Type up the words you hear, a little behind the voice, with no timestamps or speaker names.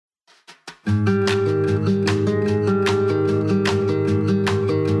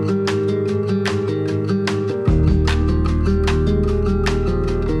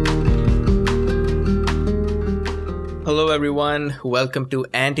Hello everyone, welcome to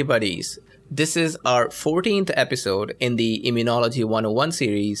Antibodies. This is our 14th episode in the Immunology 101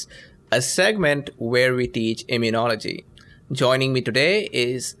 series, a segment where we teach immunology. Joining me today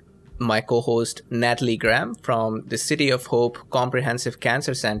is my co-host Natalie Graham from the City of Hope Comprehensive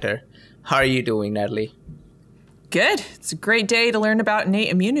Cancer Center. How are you doing, Natalie? Good. It's a great day to learn about innate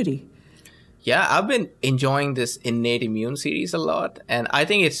immunity. Yeah, I've been enjoying this innate immune series a lot, and I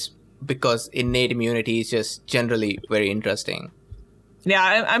think it's because innate immunity is just generally very interesting.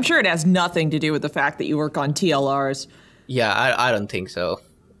 Yeah, I'm sure it has nothing to do with the fact that you work on TLRs. Yeah, I don't think so.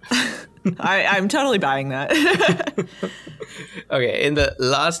 I'm totally buying that. Okay, in the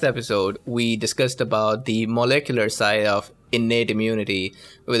last episode, we discussed about the molecular side of innate immunity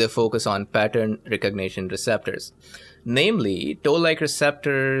with a focus on pattern recognition receptors, namely toll-like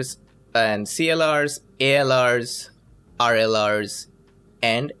receptors and CLRs, ALRs, RLRs,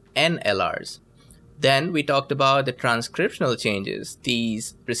 and NLRs. Then we talked about the transcriptional changes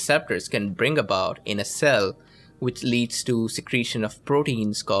these receptors can bring about in a cell, which leads to secretion of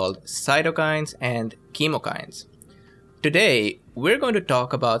proteins called cytokines and chemokines. Today, we're going to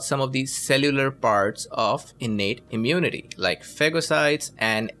talk about some of the cellular parts of innate immunity, like phagocytes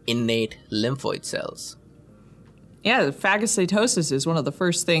and innate lymphoid cells. Yeah, phagocytosis is one of the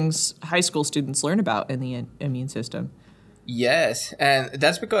first things high school students learn about in the immune system. Yes, and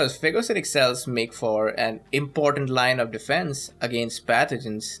that's because phagocytic cells make for an important line of defense against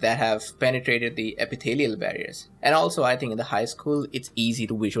pathogens that have penetrated the epithelial barriers. And also, I think in the high school, it's easy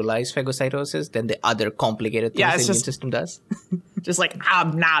to visualize phagocytosis than the other complicated things the immune system does. Just like,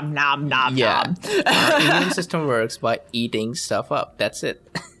 nom, nom, nom, nom. Our immune system works by eating stuff up. That's it.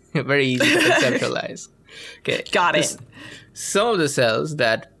 Very easy to conceptualize. Okay, got it. Some of the cells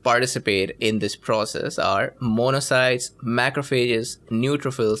that participate in this process are monocytes, macrophages,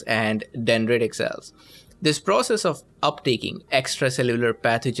 neutrophils, and dendritic cells. This process of uptaking extracellular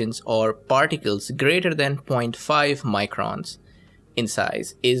pathogens or particles greater than 0.5 microns in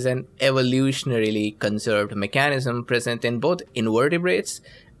size is an evolutionarily conserved mechanism present in both invertebrates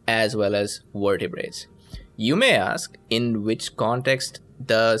as well as vertebrates. You may ask, in which context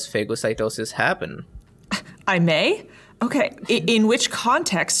does phagocytosis happen? I may? Okay, in which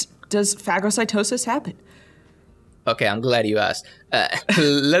context does phagocytosis happen? Okay, I'm glad you asked.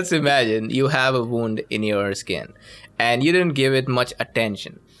 Let's imagine you have a wound in your skin and you didn't give it much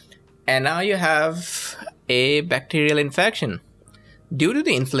attention. And now you have a bacterial infection. Due to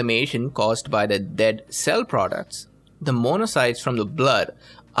the inflammation caused by the dead cell products, the monocytes from the blood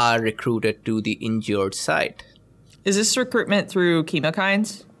are recruited to the injured site. Is this recruitment through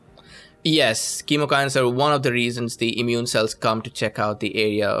chemokines? Yes, chemokines are one of the reasons the immune cells come to check out the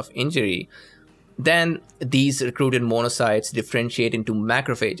area of injury. Then these recruited monocytes differentiate into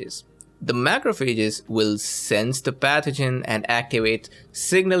macrophages. The macrophages will sense the pathogen and activate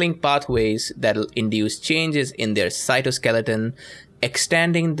signaling pathways that will induce changes in their cytoskeleton,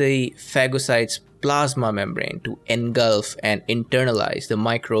 extending the phagocyte's plasma membrane to engulf and internalize the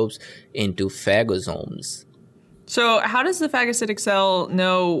microbes into phagosomes. So how does the phagocytic cell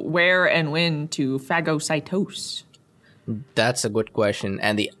know where and when to phagocytose? That's a good question,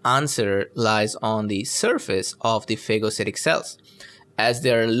 and the answer lies on the surface of the phagocytic cells, as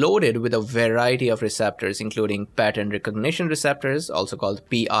they are loaded with a variety of receptors, including pattern recognition receptors, also called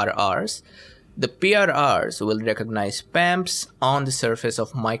PRRs. The PRRs will recognize PAMPs on the surface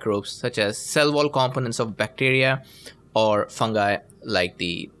of microbes, such as cell wall components of bacteria or fungi, like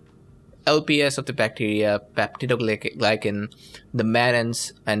the LPS of the bacteria, peptidoglycan, the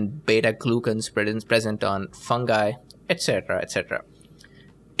mannans and beta-glucans present on fungi, etc., etc.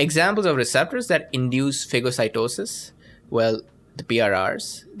 Examples of receptors that induce phagocytosis, well, the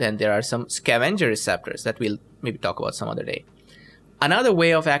PRRs. Then there are some scavenger receptors that we'll maybe talk about some other day. Another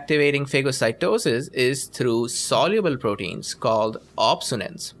way of activating phagocytosis is through soluble proteins called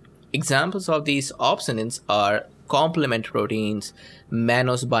opsonins. Examples of these opsonins are complement proteins,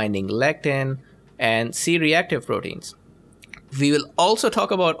 mannose-binding lectin, and C-reactive proteins. We will also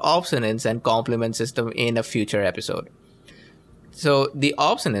talk about opsonins and complement system in a future episode. So the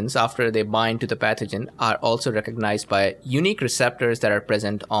opsonins, after they bind to the pathogen, are also recognized by unique receptors that are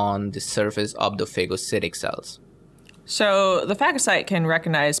present on the surface of the phagocytic cells. So the phagocyte can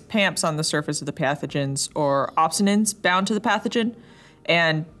recognize PAMPs on the surface of the pathogens or opsonins bound to the pathogen,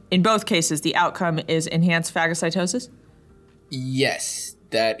 and in both cases, the outcome is enhanced phagocytosis? Yes,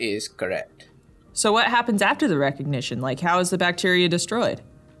 that is correct. So what happens after the recognition? Like, how is the bacteria destroyed?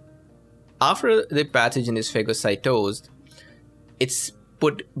 After the pathogen is phagocytosed, it's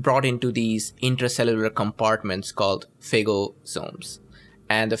brought into these intracellular compartments called phagosomes.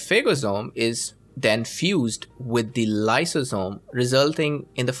 And the phagosome is then fused with the lysosome, resulting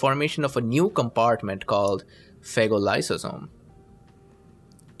in the formation of a new compartment called phagolysosome.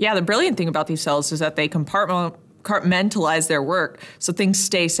 Yeah, the brilliant thing about these cells is that they compartmentalize their work so things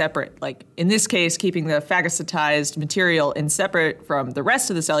stay separate. Like in this case, keeping the phagocytized material in separate from the rest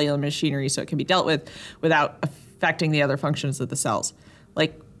of the cellular machinery so it can be dealt with without affecting the other functions of the cells.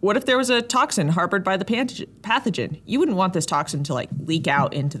 Like, what if there was a toxin harbored by the pathogen? You wouldn't want this toxin to leak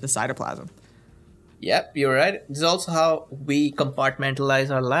out into the cytoplasm. Yep, you're right. This is also how we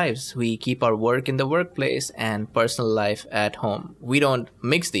compartmentalize our lives. We keep our work in the workplace and personal life at home. We don't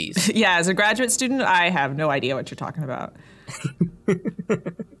mix these. Yeah, as a graduate student, I have no idea what you're talking about.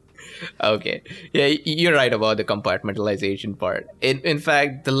 Okay. Yeah, you're right about the compartmentalization part. In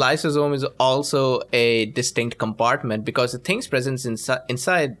fact, the lysosome is also a distinct compartment because the things present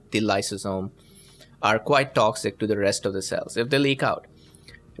inside the lysosome are quite toxic to the rest of the cells if they leak out.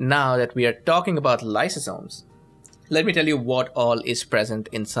 Now that we are talking about lysosomes, let me tell you what all is present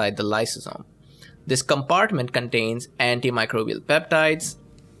inside the lysosome. This compartment contains antimicrobial peptides.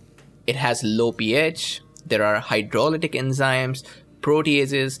 It has low pH. There are hydrolytic enzymes,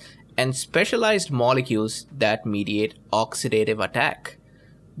 proteases, and specialized molecules that mediate oxidative attack.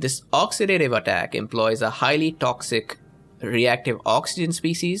 This oxidative attack employs a highly toxic reactive oxygen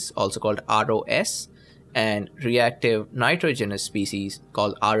species, also called ROS, and reactive nitrogenous species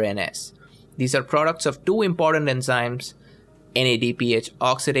called RNS. These are products of two important enzymes, NADPH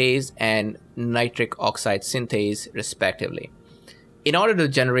oxidase and nitric oxide synthase, respectively. In order to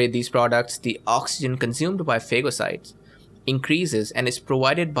generate these products, the oxygen consumed by phagocytes increases and is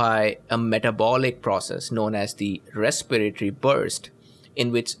provided by a metabolic process known as the respiratory burst,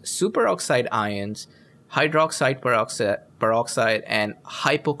 in which superoxide ions, hydroxide peroxide, and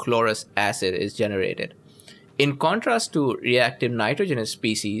hypochlorous acid is generated. In contrast to reactive nitrogenous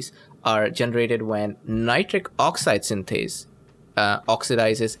species are generated when nitric oxide synthase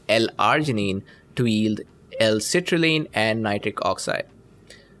oxidizes L-arginine to yield L-citrulline and nitric oxide,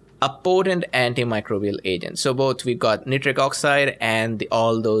 a potent antimicrobial agent. So both we've got nitric oxide and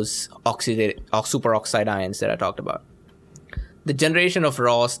all those superoxide ions that I talked about. The generation of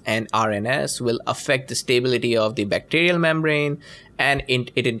ROS and RNS will affect the stability of the bacterial membrane, and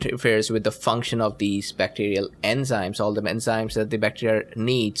it interferes with the function of these bacterial enzymes, all the enzymes that the bacteria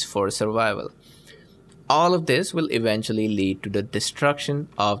needs for survival. All of this will eventually lead to the destruction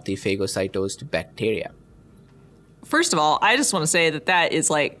of the phagocytosed bacteria. First of all, I just want to say that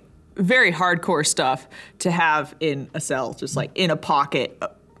is very hardcore stuff to have in a cell, just in a pocket,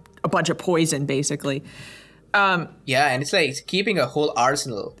 a bunch of poison, basically. Yeah, and it's keeping a whole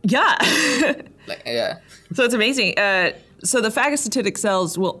arsenal. Yeah. Yeah. So it's amazing. So the phagocytic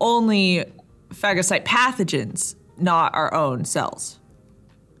cells will only phagocyte pathogens, not our own cells.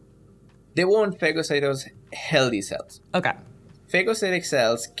 They won't phagocytose healthy cells. Okay. Phagocytic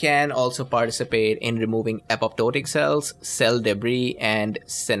cells can also participate in removing apoptotic cells, cell debris, and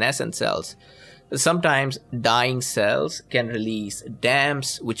senescent cells. Sometimes dying cells can release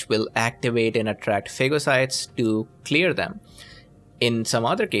dams which will activate and attract phagocytes to clear them. In some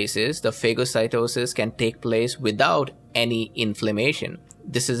other cases, the phagocytosis can take place without any inflammation.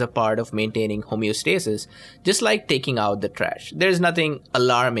 This is a part of maintaining homeostasis, just like taking out the trash. There's nothing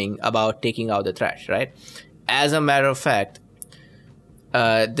alarming about taking out the trash, right? As a matter of fact,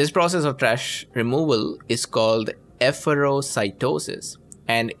 this process of trash removal is called efferocytosis.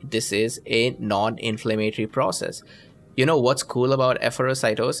 And this is a non-inflammatory process. You know what's cool about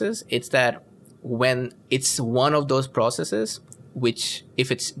efferocytosis? It's that when it's one of those processes, which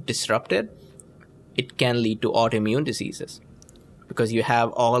if it's disrupted, it can lead to autoimmune diseases. Because you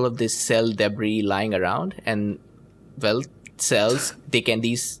have all of this cell debris lying around, and cells,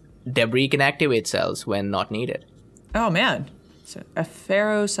 these debris can activate cells when not needed. Oh man. So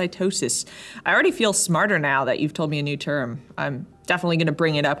efferocytosis. I already feel smarter now that you've told me a new term. I'm definitely going to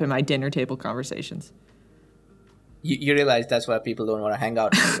bring it up in my dinner table conversations. You realize that's why people don't want to hang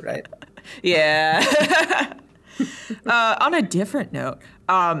out with you, right? Yeah. On a different note,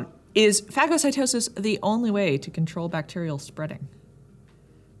 is phagocytosis the only way to control bacterial spreading?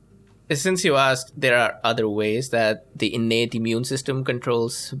 Since you asked, there are other ways that the innate immune system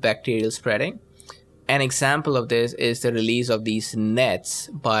controls bacterial spreading. An example of this is the release of these nets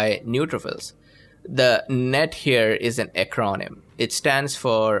by neutrophils. The NET here is an acronym. It stands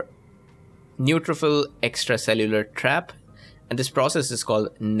for Neutrophil Extracellular Trap, and this process is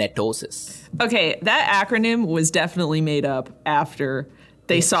called NETosis. Okay, that acronym was definitely made up after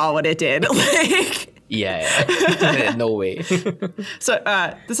they saw what it did. Like, yeah. No way.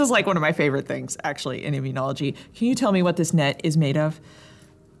 so this is like one of my favorite things, actually, in immunology. Can you tell me what this net is made of?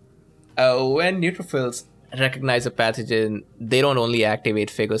 When neutrophils recognize a pathogen, they don't only activate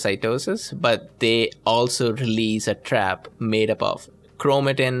phagocytosis, but they also release a trap made up of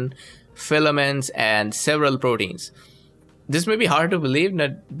chromatin, filaments, and several proteins. This may be hard to believe,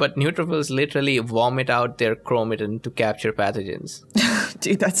 but neutrophils literally vomit out their chromatin to capture pathogens.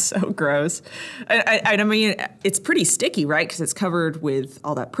 Dude, that's so gross. I mean, it's pretty sticky, right? Because it's covered with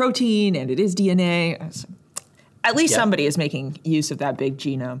all that protein and it is DNA. At least somebody is making use of that big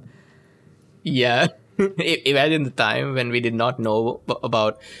genome. Yeah. Imagine the time when we did not know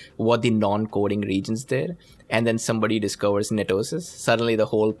about what the non-coding regions did, and then somebody discovers NETosis. Suddenly the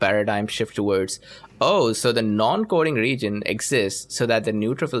whole paradigm shifts towards, oh, so the non-coding region exists so that the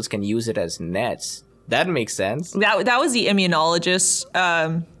neutrophils can use it as nets. That makes sense. That was the immunologist's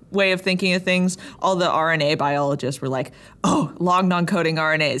way of thinking of things. All the RNA biologists were like, oh, long non-coding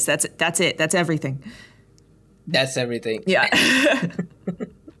RNAs. That's it. That's everything. That's everything. Yeah.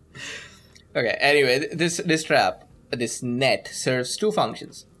 Okay, anyway, this trap, this net, serves two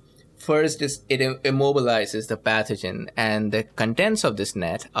functions. First is it immobilizes the pathogen, and the contents of this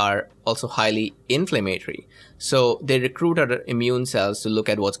net are also highly inflammatory. So they recruit our immune cells to look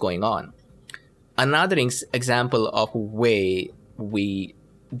at what's going on. Another example of way we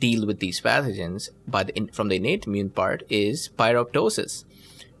deal with these pathogens from the innate immune part is pyroptosis.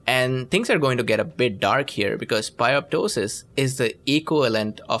 And things are going to get a bit dark here because pyroptosis is the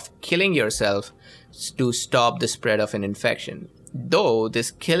equivalent of killing yourself to stop the spread of an infection. Though this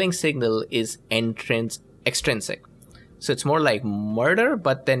killing signal is extrinsic. So it's more like murder,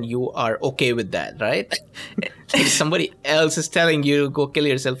 but then you are okay with that, right? Like somebody else is telling you to go kill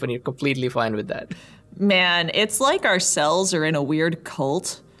yourself and you're completely fine with that. Man, it's like our cells are in a weird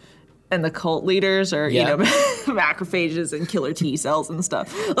cult. And the cult leaders are, macrophages and killer T cells and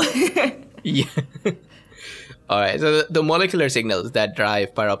stuff. Yeah. All right. So the molecular signals that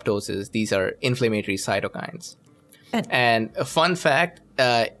drive pyroptosis, these are inflammatory cytokines. And a fun fact,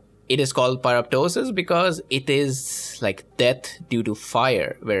 it is called pyroptosis because it is like death due to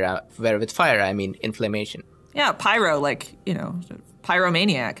fire, where with fire, I mean inflammation. Yeah, pyro, like,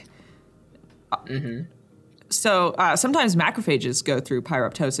 pyromaniac. Mm-hmm. So sometimes macrophages go through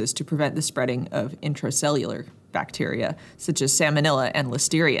pyroptosis to prevent the spreading of intracellular bacteria, such as Salmonella and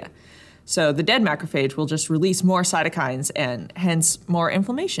Listeria. So the dead macrophage will just release more cytokines and hence more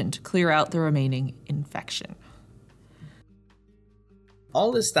inflammation to clear out the remaining infection.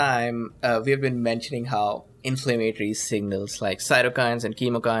 All this time, we have been mentioning how inflammatory signals like cytokines and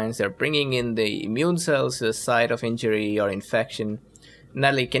chemokines are bringing in the immune cells to the site of injury or infection.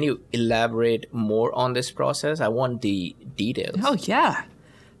 Natalie, can you elaborate more on this process? I want the details. Oh, yeah.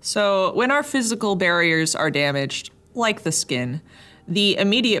 So when our physical barriers are damaged, like the skin, the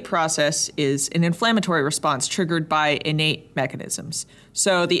immediate process is an inflammatory response triggered by innate mechanisms.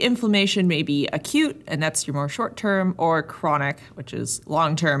 So the inflammation may be acute, and that's your more short-term, or chronic, which is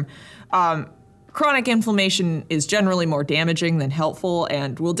long-term. Chronic inflammation is generally more damaging than helpful,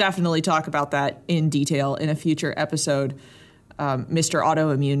 and we'll definitely talk about that in detail in a future episode. Mr.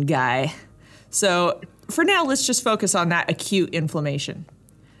 Autoimmune Guy. So for now, let's just focus on that acute inflammation.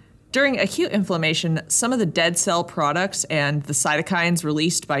 During acute inflammation, some of the dead cell products and the cytokines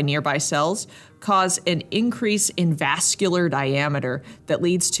released by nearby cells cause an increase in vascular diameter that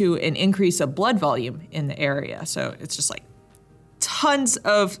leads to an increase of blood volume in the area. So it's just like tons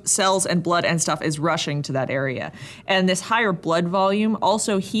of cells and blood and stuff is rushing to that area. And this higher blood volume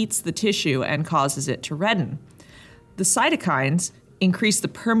also heats the tissue and causes it to redden. The cytokines increase the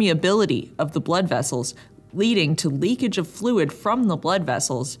permeability of the blood vessels, leading to leakage of fluid from the blood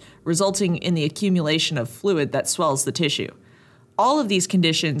vessels, resulting in the accumulation of fluid that swells the tissue. All of these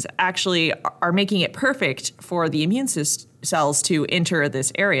conditions actually are making it perfect for the immune cells to enter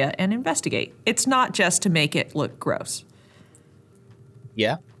this area and investigate. It's not just to make it look gross.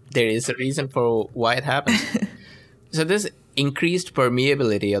 Yeah, there is a reason for why it happens. So this increased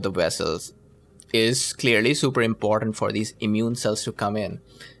permeability of the vessels is clearly super important for these immune cells to come in.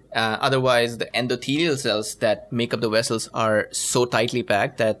 Otherwise, the endothelial cells that make up the vessels are so tightly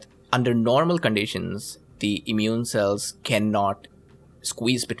packed that under normal conditions, the immune cells cannot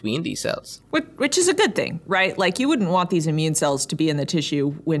squeeze between these cells. Which is a good thing, right? Like, you wouldn't want these immune cells to be in the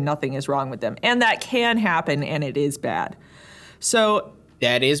tissue when nothing is wrong with them. And that can happen, and it is bad. So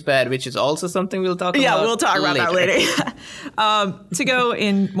that is bad, which is also something we'll talk about later. Yeah, we'll talk about that later. To go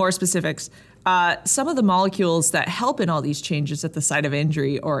in more specifics, some of the molecules that help in all these changes at the site of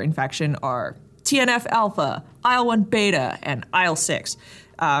injury or infection are TNF alpha, IL-1 beta, and IL-6.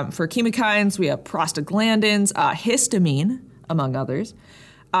 For chemokines, we have prostaglandins, histamine, among others.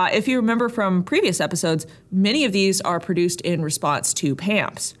 If you remember from previous episodes, many of these are produced in response to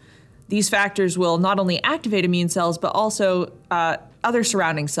PAMPs. These factors will not only activate immune cells, but also other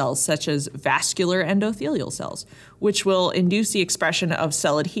surrounding cells, such as vascular endothelial cells, which will induce the expression of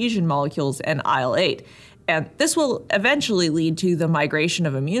cell adhesion molecules and IL-8. And this will eventually lead to the migration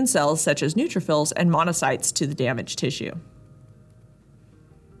of immune cells, such as neutrophils and monocytes, to the damaged tissue.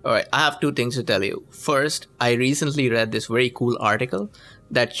 All right, I have two things to tell you. First, I recently read this very cool article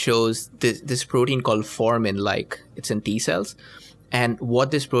that shows this protein called formin, like it's in T cells. And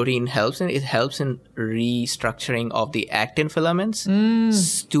what this protein helps in, it helps in restructuring of the actin filaments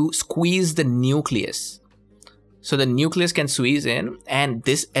to squeeze the nucleus. So the nucleus can squeeze in, and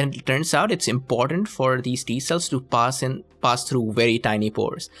it turns out it's important for these T cells to pass through very tiny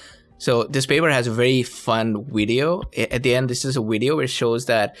pores. So this paper has a very fun video. At the end, this is a video where it shows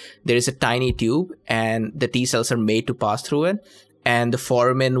that there is a tiny tube and the T cells are made to pass through it. And the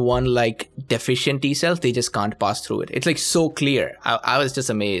formin 1 like deficient T cells, they just can't pass through it. It's like so clear. I was just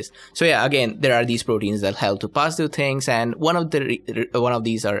amazed. So yeah, again, there are these proteins that help to pass through things, and one of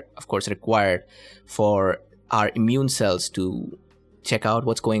these are of course required for our immune cells to check out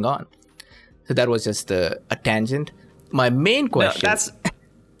what's going on. So that was just a tangent. My main question. No,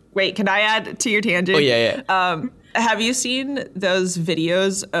 wait, can I add to your tangent? Oh yeah. Have you seen those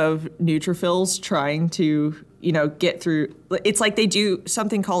videos of neutrophils trying to, get through? It's like they do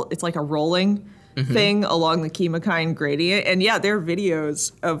something called, it's like a rolling thing along the chemokine gradient. And yeah, there are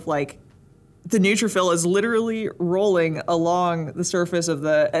videos of like the neutrophil is literally rolling along the surface of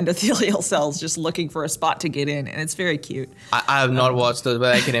the endothelial cells, just looking for a spot to get in. And it's very cute. I have not watched those,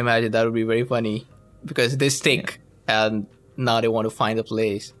 but I can imagine that would be very funny because they stick and now they want to find a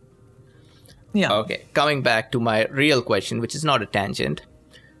place. Yeah. Okay, coming back to my real question, which is not a tangent.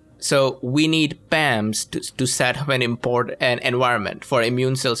 So we need PAMs to set up an environment for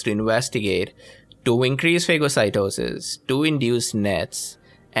immune cells to investigate, to increase phagocytosis, to induce NETs,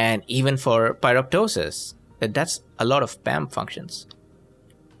 and even for pyroptosis. That's a lot of PAM functions.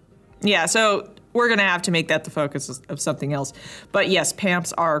 Yeah, so we're going to have to make that the focus of something else. But yes,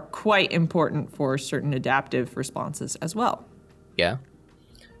 PAMs are quite important for certain adaptive responses as well. Yeah.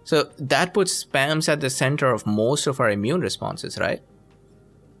 So that puts PAMs at the center of most of our immune responses, right?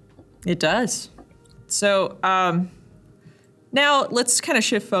 It does. So now let's kind of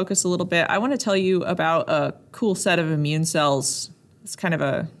shift focus a little bit. I want to tell you about a cool set of immune cells. It's kind of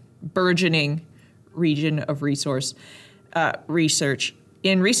a burgeoning region of research.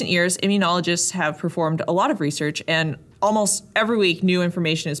 In recent years, immunologists have performed a lot of research, and almost every week new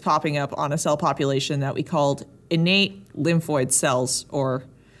information is popping up on a cell population that we called innate lymphoid cells, or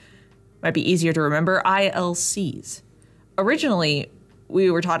might be easier to remember, ILCs. Originally, we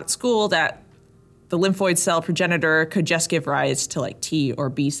were taught at school that the lymphoid cell progenitor could just give rise to like T or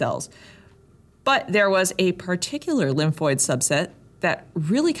B cells. But there was a particular lymphoid subset that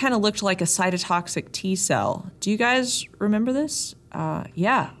really kind of looked like a cytotoxic T cell. Do you guys remember this?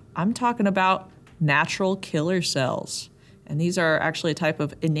 Yeah, I'm talking about natural killer cells. And these are actually a type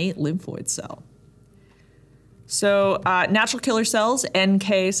of innate lymphoid cell. So natural killer cells,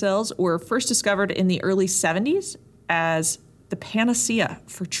 NK cells, were first discovered in the early 70s as the panacea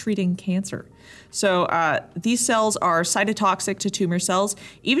for treating cancer. So these cells are cytotoxic to tumor cells,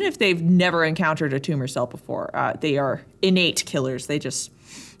 even if they've never encountered a tumor cell before. They are innate killers. They just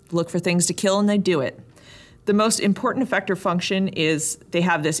look for things to kill and they do it. The most important effector function is they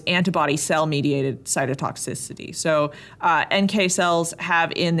have this antibody cell-mediated cytotoxicity. So NK cells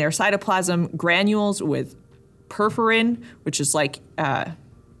have in their cytoplasm granules with perforin, which is like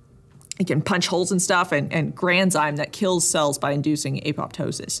it can punch holes and stuff, and granzyme that kills cells by inducing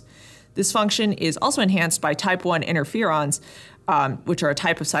apoptosis. This function is also enhanced by type 1 interferons, which are a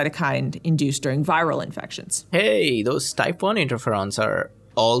type of cytokine induced during viral infections. Hey, those type 1 interferons are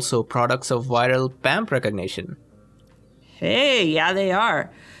also products of viral PAM recognition. Hey, yeah, they are.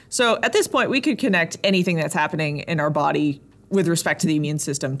 So at this point, we could connect anything that's happening in our body with respect to the immune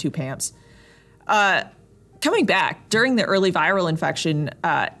system to PAMs. Coming back, during the early viral infection,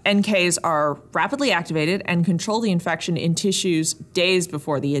 NKs are rapidly activated and control the infection in tissues days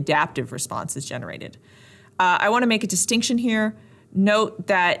before the adaptive response is generated. I want to make a distinction here. Note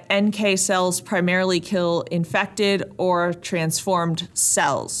that NK cells primarily kill infected or transformed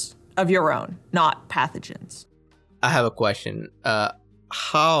cells of your own, not pathogens. I have a question.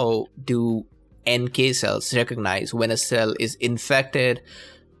 How do NK cells recognize when a cell is infected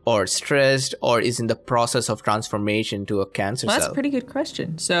or stressed or is in the process of transformation to a cancer cell? That's a pretty good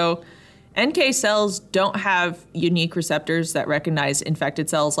question. So NK cells don't have unique receptors that recognize infected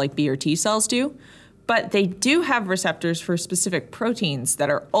cells like B or T cells do, but they do have receptors for specific proteins that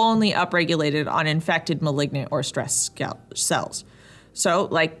are only upregulated on infected, malignant, or stressed cells. So,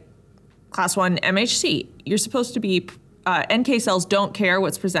 like class 1 MHC, you're supposed to be, NK cells don't care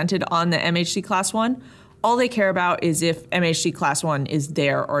what's presented on the MHC class 1. All they care about is if MHC class 1 is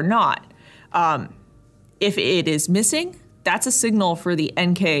there or not. If it is missing, that's a signal for the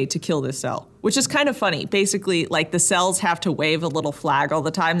NK to kill this cell, which is kind of funny. Basically, like the cells have to wave a little flag all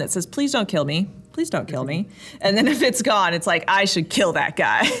the time that says, please don't kill me. Please don't kill me. And then if it's gone, it's like, I should kill that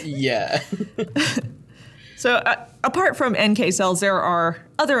guy. Yeah. So apart from NK cells, there are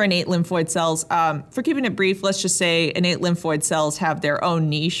other innate lymphoid cells. For keeping it brief, let's just say innate lymphoid cells have their own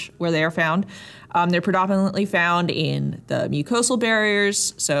niche where they are found. They're predominantly found in the mucosal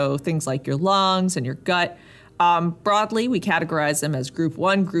barriers, so things like your lungs and your gut. Broadly, we categorize them as group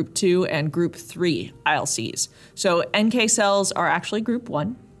 1, group 2, and group 3 ILCs. So NK cells are actually group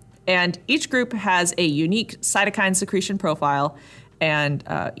 1, and each group has a unique cytokine secretion profile and,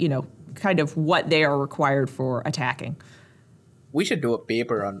 kind of what they are required for attacking. We should do a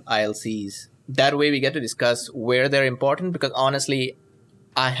paper on ILCs. That way we get to discuss where they're important, because honestly,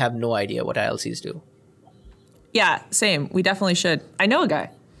 I have no idea what ILCs do. Yeah, same. We definitely should. I know a guy.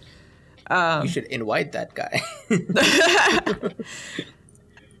 You should invite that guy.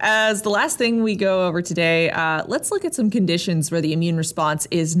 As the last thing we go over today, let's look at some conditions where the immune response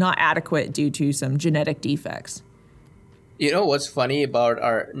is not adequate due to some genetic defects. You know what's funny about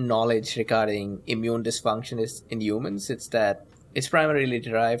our knowledge regarding immune dysfunction is in humans? It's that it's primarily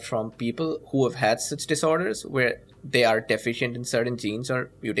derived from people who have had such disorders where they are deficient in certain genes or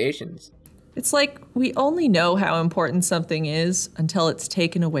mutations. It's like we only know how important something is until it's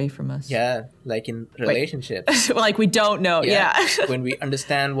taken away from us. Yeah, like in relationships. Like we don't know, yeah. When we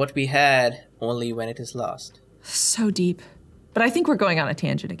understand what we had, only when it is lost. So deep. But I think we're going on a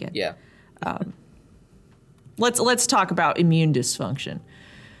tangent again. Yeah. Let's talk about immune dysfunction.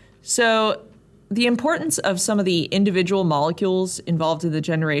 So the importance of some of the individual molecules involved in the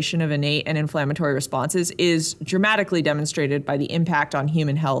generation of innate and inflammatory responses is dramatically demonstrated by the impact on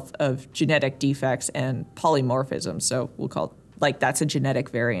human health of genetic defects and polymorphism. So we'll call that's a genetic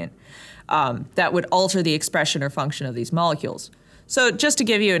variant that would alter the expression or function of these molecules. So just to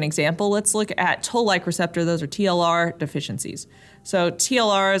give you an example, let's look at toll-like receptor, those are TLR deficiencies. So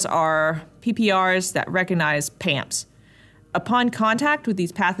TLRs are PPRs that recognize PAMPs. Upon contact with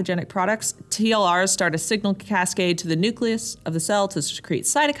these pathogenic products, TLRs start a signal cascade to the nucleus of the cell to secrete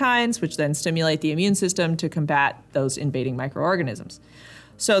cytokines, which then stimulate the immune system to combat those invading microorganisms.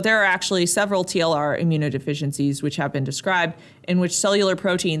 So there are actually several TLR immunodeficiencies which have been described in which cellular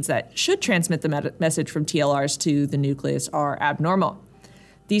proteins that should transmit the message from TLRs to the nucleus are abnormal.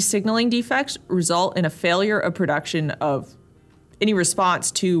 These signaling defects result in a failure of production of any response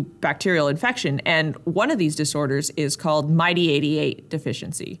to bacterial infection, and one of these disorders is called MyD88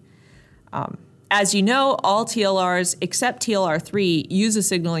 deficiency. As you know, all TLRs except TLR3 use a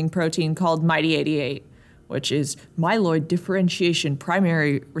signaling protein called MyD88, which is myeloid differentiation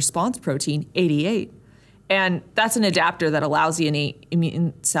primary response protein 88. And that's an adapter that allows the innate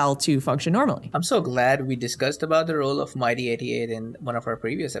immune cell to function normally. I'm so glad we discussed about the role of MyD88 in one of our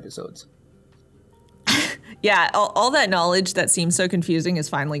previous episodes. Yeah, all that knowledge that seems so confusing is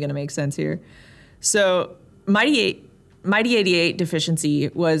finally going to make sense here. So MyD88 deficiency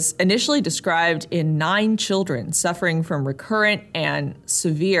was initially described in 9 children suffering from recurrent and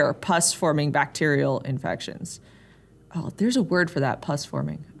severe pus-forming bacterial infections. Oh, there's a word for that,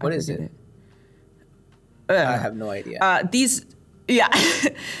 pus-forming. What is it? I have no idea. These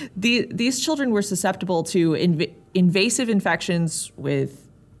children were susceptible to invasive infections with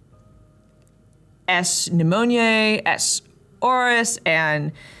S. pneumoniae, S. aureus,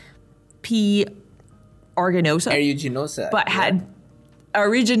 and P. aeruginosa. Aeruginosa. But had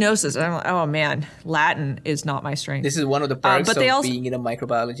aeruginosis. I'm like, oh man, Latin is not my strength. This is one of the perks of being in a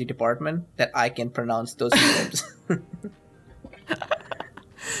microbiology department, that I can pronounce those names.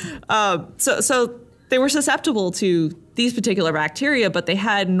 So they were susceptible to these particular bacteria, but they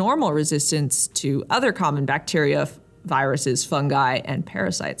had normal resistance to other common bacteria, viruses, fungi, and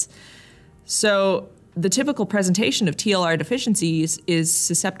parasites. So the typical presentation of TLR deficiencies is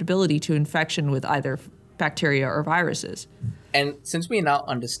susceptibility to infection with either bacteria or viruses. And since we now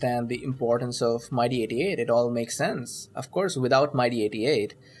understand the importance of MyD88, it all makes sense. Of course, without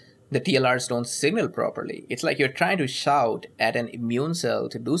MyD88, the TLRs don't signal properly. It's like you're trying to shout at an immune cell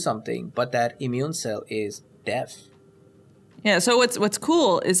to do something, but that immune cell is deaf. Yeah, so what's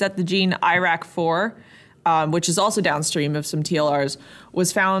cool is that the gene IRAK4, which is also downstream of some TLRs,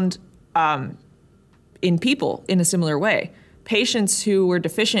 was found in people in a similar way. Patients who were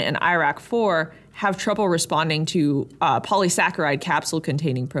deficient in IRAK4 have trouble responding to polysaccharide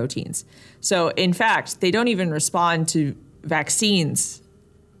capsule-containing proteins. So, in fact, they don't even respond to vaccines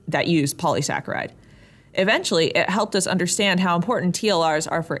that use polysaccharide. Eventually, it helped us understand how important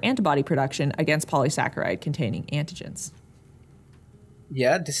TLRs are for antibody production against polysaccharide-containing antigens.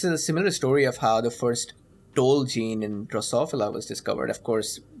 Yeah, this is a similar story of how the first toll gene in Drosophila was discovered. Of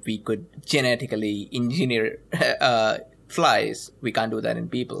course, we could genetically engineer flies. We can't do that in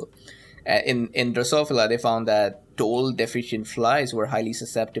people. In Drosophila, they found that toll-deficient flies were highly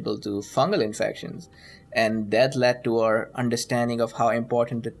susceptible to fungal infections. And that led to our understanding of how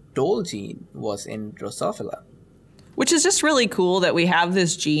important the toll gene was in Drosophila. Which is just really cool that we have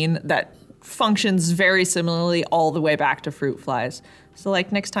this gene that functions very similarly all the way back to fruit flies. So,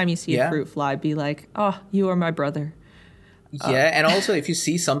 like, next time you see a fruit fly, be like, oh, you are my brother. Yeah, and also if you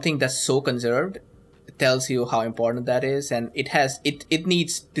see something that's so conserved, it tells you how important that is. And it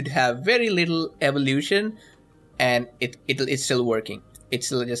needs to have very little evolution, and it's still working. It's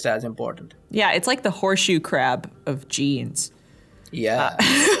still just as important. Yeah, it's like the horseshoe crab of genes. Yeah.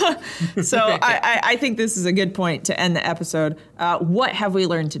 So I think this is a good point to end the episode. What have we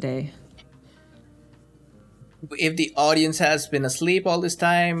learned today? If the audience has been asleep all this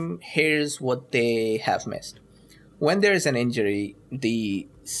time, here's what they have missed. When there is an injury, the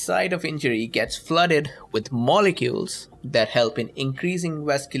site of injury gets flooded with molecules that help in increasing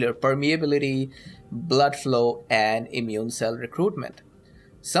vascular permeability, blood flow, and immune cell recruitment.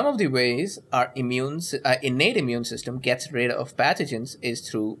 Some of the ways our innate immune system gets rid of pathogens is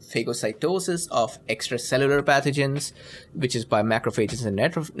through phagocytosis of extracellular pathogens, which is by macrophages and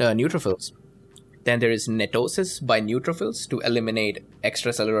neutrophils. Then there is netosis by neutrophils to eliminate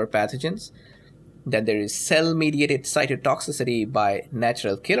extracellular pathogens. Then there is cell-mediated cytotoxicity by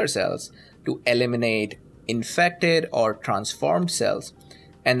natural killer cells to eliminate infected or transformed cells.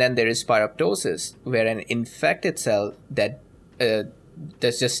 And then there is pyroptosis, where an infected cell that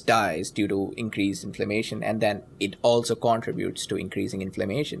just dies due to increased inflammation, and then it also contributes to increasing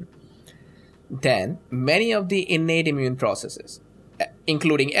inflammation. Then, many of the innate immune processes,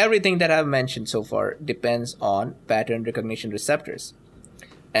 including everything that I've mentioned so far, depends on pattern recognition receptors.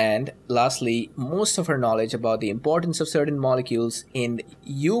 And lastly, most of our knowledge about the importance of certain molecules in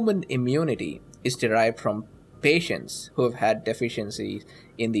human immunity is derived from patients who have had deficiencies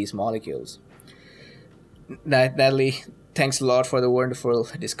in these molecules. Natalie, thanks a lot for the wonderful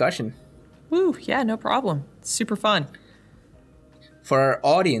discussion. Woo, yeah, no problem. Super fun. For our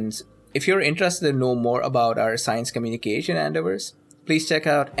audience, if you're interested to know more about our science communication endeavors, please check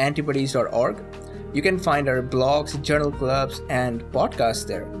out antibodies.org. You can find our blogs, journal clubs, and podcasts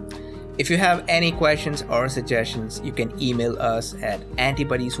there. If you have any questions or suggestions, you can email us at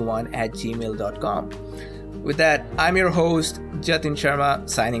antibodies1@gmail.com. With that, I'm your host, Jatin Sharma,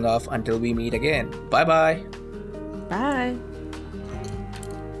 signing off until we meet again. Bye-bye. Bye.